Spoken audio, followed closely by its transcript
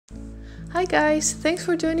Hi guys, thanks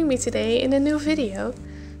for joining me today in a new video.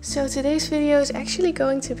 So today's video is actually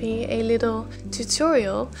going to be a little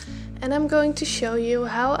tutorial and I'm going to show you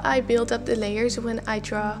how I build up the layers when I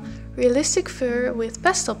draw realistic fur with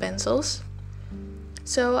pastel pencils.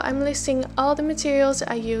 So I'm listing all the materials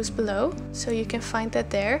I use below, so you can find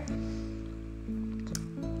that there.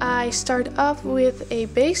 I start off with a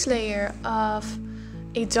base layer of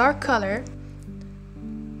a dark color,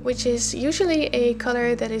 which is usually a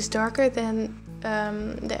color that is darker than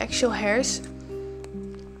the actual hairs.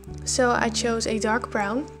 So I chose a dark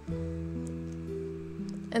brown.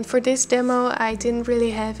 And for this demo I didn't really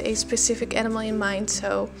have a specific animal in mind,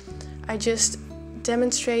 so I just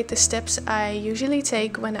demonstrate the steps I usually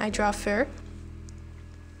take when I draw fur.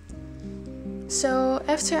 So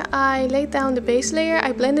after I laid down the base layer,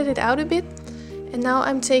 I blended it out a bit, and now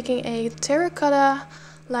I'm taking a terracotta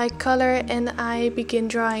like color and I begin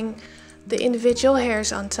drawing the individual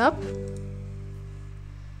hairs on top.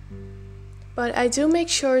 But I do make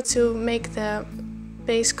sure to make the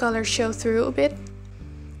base color show through a bit.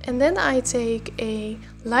 And then I take a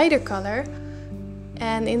lighter color,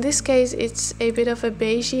 and in this case it's a bit of a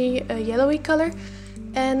beigey, yellowy color,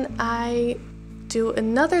 and I do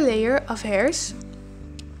another layer of hairs.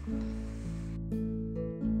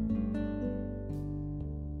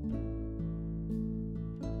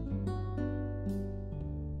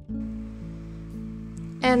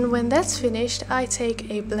 And when that's finished, I take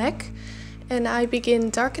a black and I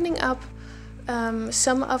begin darkening up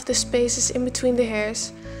some of the spaces in between the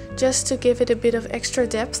hairs, just to give it a bit of extra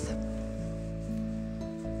depth.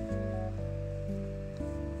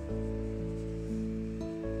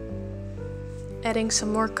 Adding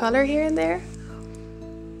some more color here and there.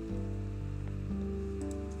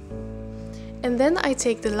 And then I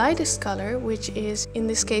take the lightest color, which is in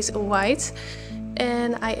this case a white,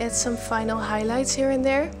 and I add some final highlights here and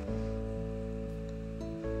there.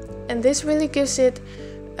 And this really gives it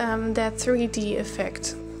that 3D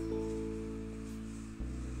effect.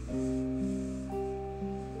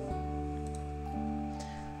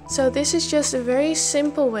 So this is just a very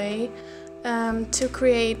simple way to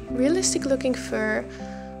create realistic looking fur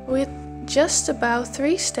with just about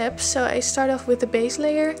 3 steps. So I start off with the base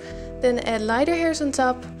layer, then add lighter hairs on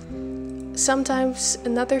top, sometimes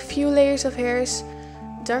another few layers of hairs,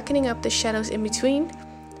 darkening up the shadows in between,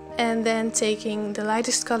 and then taking the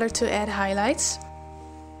lightest color to add highlights.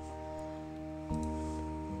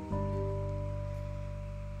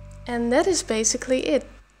 And that is basically it.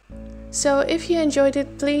 So if you enjoyed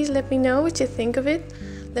it, please let me know what you think of it.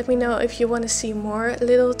 Let me know if you want to see more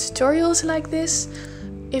little tutorials like this.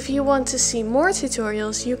 If you want to see more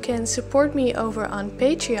tutorials, you can support me over on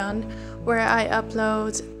Patreon, where I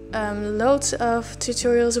upload loads of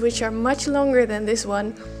tutorials which are much longer than this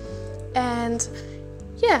one. And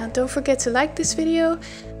yeah, don't forget to like this video.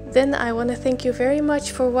 Then I want to thank you very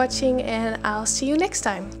much for watching, and I'll see you next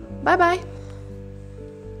time. Bye bye!